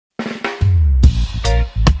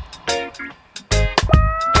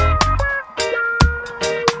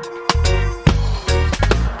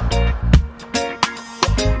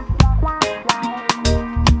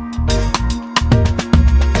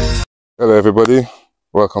everybody,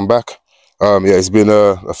 welcome back. Yeah, it's been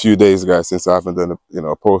a few days, guys, since I haven't done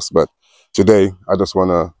a post, but today I just want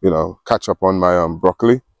to catch up on my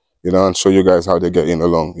broccoli, and show you guys how they're getting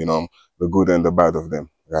along, the good and the bad of them,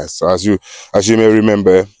 guys. So as you may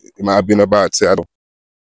remember, it might have been about, say, I don't,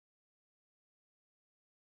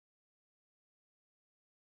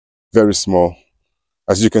 very small.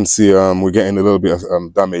 As you can see, we're getting a little bit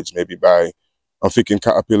of damage, maybe by, I'm thinking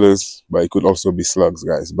caterpillars, but it could also be slugs,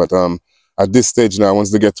 guys. But at this stage now, once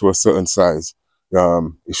they get to a certain size,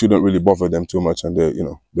 it shouldn't really bother them too much, and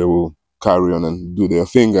they will carry on and do their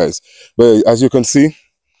thing, guys. But as you can see,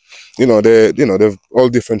 they've all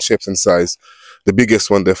different shapes and size. The biggest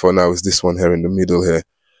one there for now is this one here in the middle here.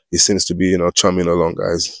 It seems to be chumming along,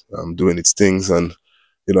 guys, doing its things, and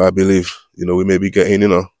I believe we may be getting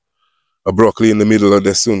a broccoli in the middle of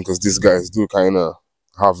this soon, because these guys do kind of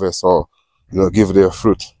harvest or give their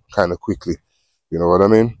fruit kind of quickly. You know what I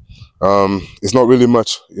mean? It's not really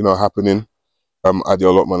much happening at the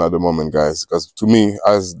allotment at the moment, guys, because to me,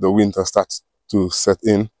 as the winter starts to set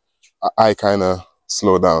in, I kind of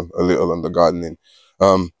slow down a little on the gardening.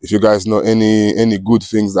 If you guys know any good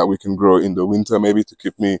things that we can grow in the winter, maybe to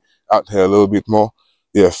keep me out here a little bit more,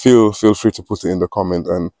 yeah, feel free to put it in the comment,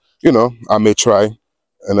 and I may try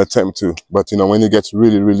an attempt to. But when it gets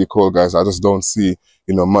really cold, guys, I just don't see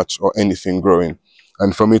much or anything growing.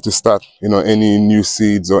 And for me to start any new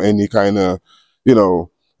seeds or any kind of a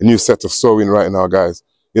new set of sowing right now, guys,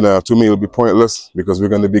 to me it'll be pointless, because we're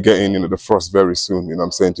going to be getting the frost very soon. You know what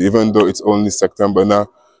I'm saying? Even though it's only September now,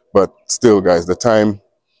 but still, guys, the time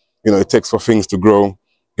it takes for things to grow,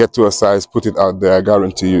 get to a size, put it out there, I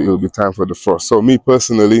guarantee you it'll be time for the frost. So me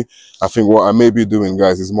personally, I think what I may be doing,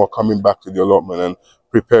 guys, is more coming back to the allotment and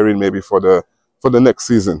preparing maybe for the next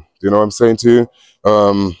season. You know what I'm saying to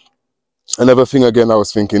you? Another thing again I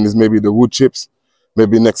was thinking is maybe the wood chips.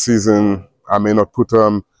 Maybe next season I may not put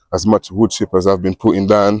as much wood chip as I've been putting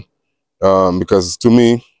down, because to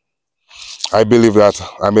me, I believe that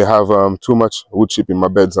I may have too much wood chip in my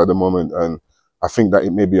beds at the moment, and I think that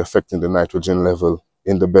it may be affecting the nitrogen level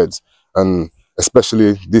in the beds. And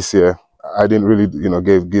especially this year, I didn't really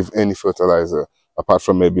give any fertilizer apart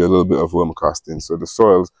from maybe a little bit of worm casting. So the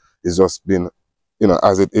soil is just been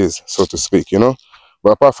as it is, so to speak.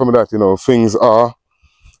 But apart from that, things are,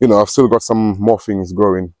 I've still got some more things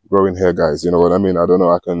growing here, guys. You know what I mean? I don't know,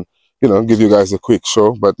 I can give you guys a quick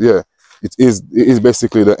show, but yeah, it is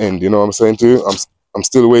basically the end. You know what I'm saying to you? I'm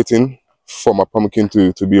still waiting for my pumpkin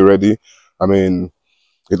to be ready. I mean,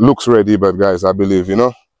 it looks ready, but guys, I believe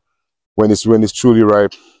when it's truly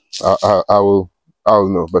ripe, I'll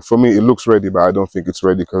know. But for me, it looks ready, but I don't think it's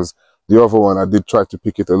ready, because the other one, I did try to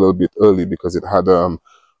pick it a little bit early, because it had a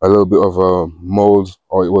little bit of a mold,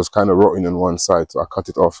 or it was kind of rotten on one side, so I cut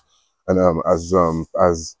it off. And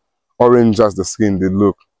as orange as the skin did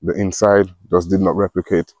look, the inside just did not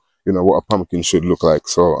replicate what a pumpkin should look like.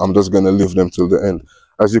 So I'm just gonna leave them till the end.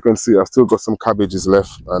 As you can see, I've still got some cabbages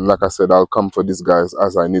left, and like I said, I'll come for these guys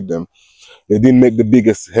as I need them. They didn't make the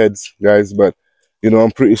biggest heads, guys, but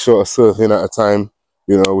I'm pretty sure a serving at a time,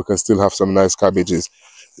 we can still have some nice cabbages.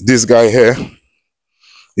 This guy here,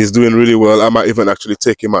 he's doing really well. I might even actually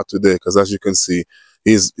take him out today, because as you can see,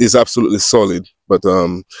 he's absolutely solid. But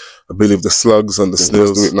I believe the slugs and the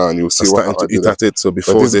snails do it now, and you'll see what starting to eat at it. So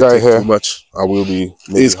before they take too much, I will be.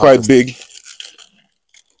 He's quite big.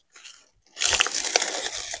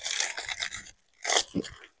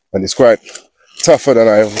 And it's quite tougher than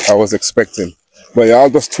I was expecting. But yeah, I'll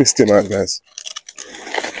just twist him out, guys.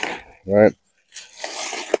 Right?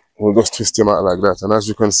 We'll just twist him out like that. And as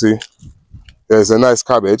you can see, there's a nice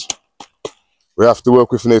cabbage. We have to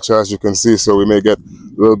work with nature, as you can see, so we may get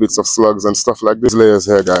little bits of slugs and stuff like this. Layers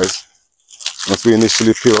here, guys. Once we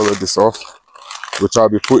initially peel all of this off, which I'll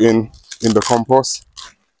be putting in the compost.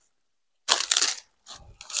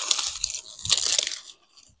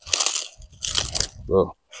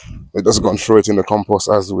 So we're just going to throw it in the compost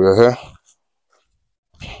as we're here.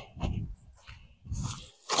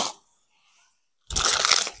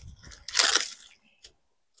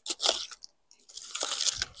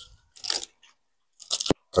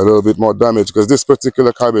 A little bit more damage, because this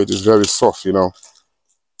particular cabbage is very soft, And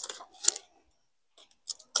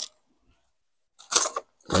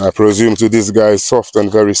I presume to this guy is soft and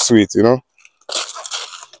very sweet,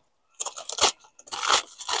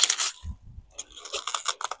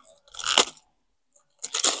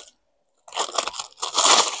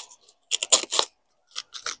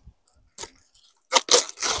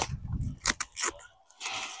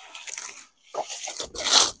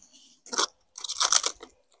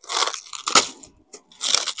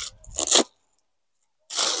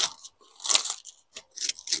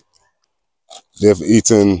 they've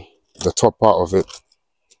eaten the top part of it.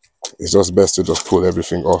 It's just best to just pull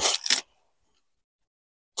everything off.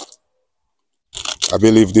 I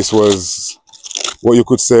believe this was what you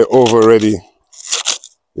could say over ready.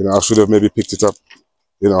 You know, I should have maybe picked it up,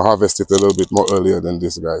 you know, harvested it a little bit more earlier than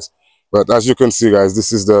this, guys. But as you can see, guys,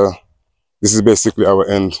 this is basically our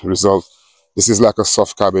end result. This is like a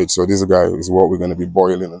soft cabbage. So this guy is what we're going to be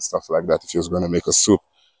boiling and stuff like that. If you're going to make a soup,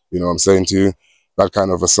 you know what I'm saying to you, that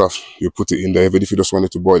kind of a stuff, you put it in there. Even if you just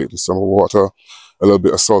wanted to boil it with some water, a little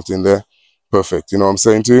bit of salt in there, perfect. You know what I'm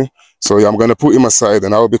saying to you? So yeah, I'm going to put him aside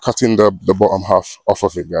and I'll be cutting the bottom half off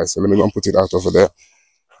of it, guys. So let me go and put it out over there,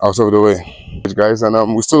 out of the way, guys.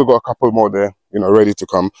 And we still got a couple more there, you know, ready to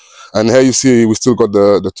come. And here you see we still got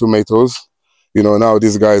the tomatoes. You know, now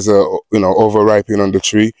these guys are, you know, overripening on the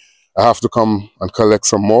tree. I have to come and collect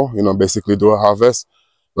some more, you know, basically do a harvest.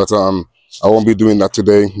 But I won't be doing that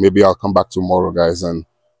today. Maybe I'll come back tomorrow, guys, and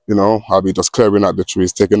you know, I'll be just clearing out the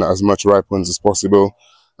trees, taking out as much ripe ones as possible.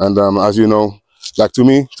 And as you know, like to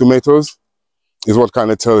me, tomatoes is what kind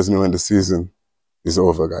of tells me when the season is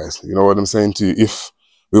over, guys. You know what I'm saying to you? If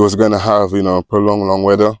we was gonna have, you know, prolonged long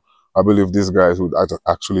weather, I believe these guys would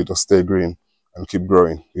actually just stay green and keep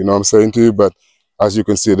growing. You know what I'm saying to you? But as you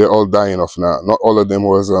can see, they're all dying off now. Not all of them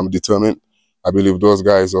was determined. I believe those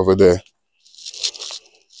guys over there,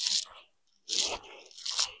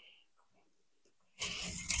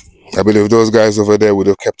 would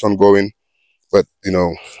have kept on going. But, you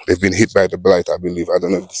know, they've been hit by the blight, I believe. I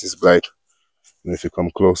don't know if this is blight. And if you come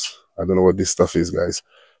close, I don't know what this stuff is, guys.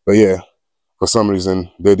 But yeah, for some reason,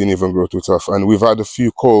 they didn't even grow too tough. And we've had a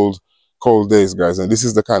few cold days, guys. And this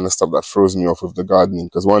is the kind of stuff that throws me off with the gardening.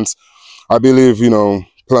 Because once, I believe, you know,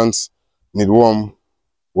 plants need warm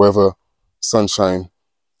weather, sunshine,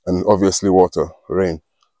 and obviously water, rain.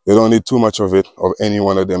 They don't need too much of it, of any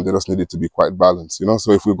one of them. They just need it to be quite balanced, you know.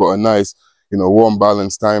 So if we've got a nice, you know, warm,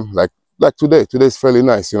 balanced time, like today. Today's fairly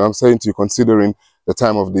nice, you know what I'm saying to you, considering the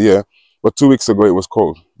time of the year. But 2 weeks ago, it was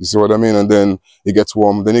cold. You see what I mean? And then it gets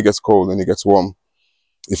warm, then it gets cold, then it gets warm.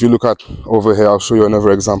 If you look at over here, I'll show you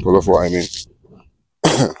another example of what I mean.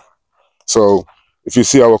 So if you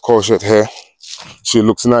see our courgette here, she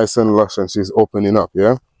looks nice and lush and she's opening up,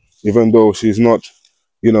 yeah? Even though she's not,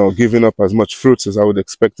 you know, giving up as much fruits as I would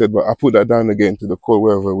expect it, but I put that down again to the cold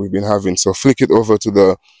weather we've been having. So flick it over to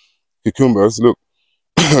the cucumbers. Look,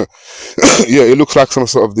 yeah, it looks like some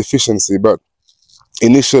sort of deficiency, but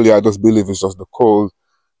initially I just believe it's just the cold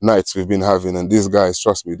nights we've been having. And these guys,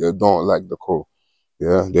 trust me, they don't like the cold.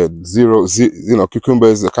 Yeah, they're you know, cucumber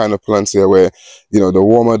is the kind of plants here where, you know, the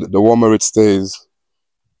warmer it stays,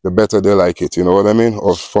 the better they like it, you know what I mean?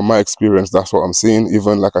 Or from my experience, that's what I'm seeing.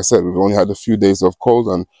 Even like I said, we've only had a few days of cold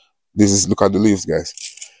and this is, look at the leaves, guys,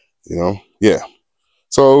 you know? Yeah.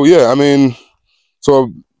 So yeah, I mean,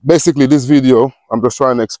 so basically this video, I'm just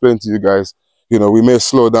trying to explain to you guys, you know, we may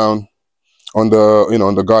slow down on the, you know,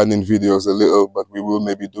 on the gardening videos a little, but we will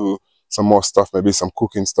maybe do some more stuff, maybe some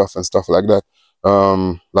cooking stuff and stuff like that.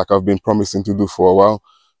 Like I've been promising to do for a while.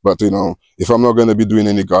 But, you know, if I'm not going to be doing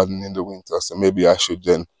any gardening in the winter, so maybe I should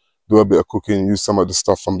then do a bit of cooking, use some of the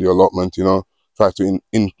stuff from the allotment, you know, try to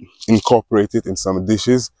incorporate it in some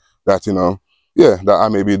dishes that, you know, yeah, that I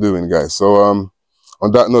may be doing, guys. So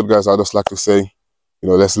on that note, guys, I'd just like to say, you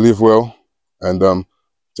know, let's live well and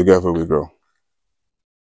together we grow.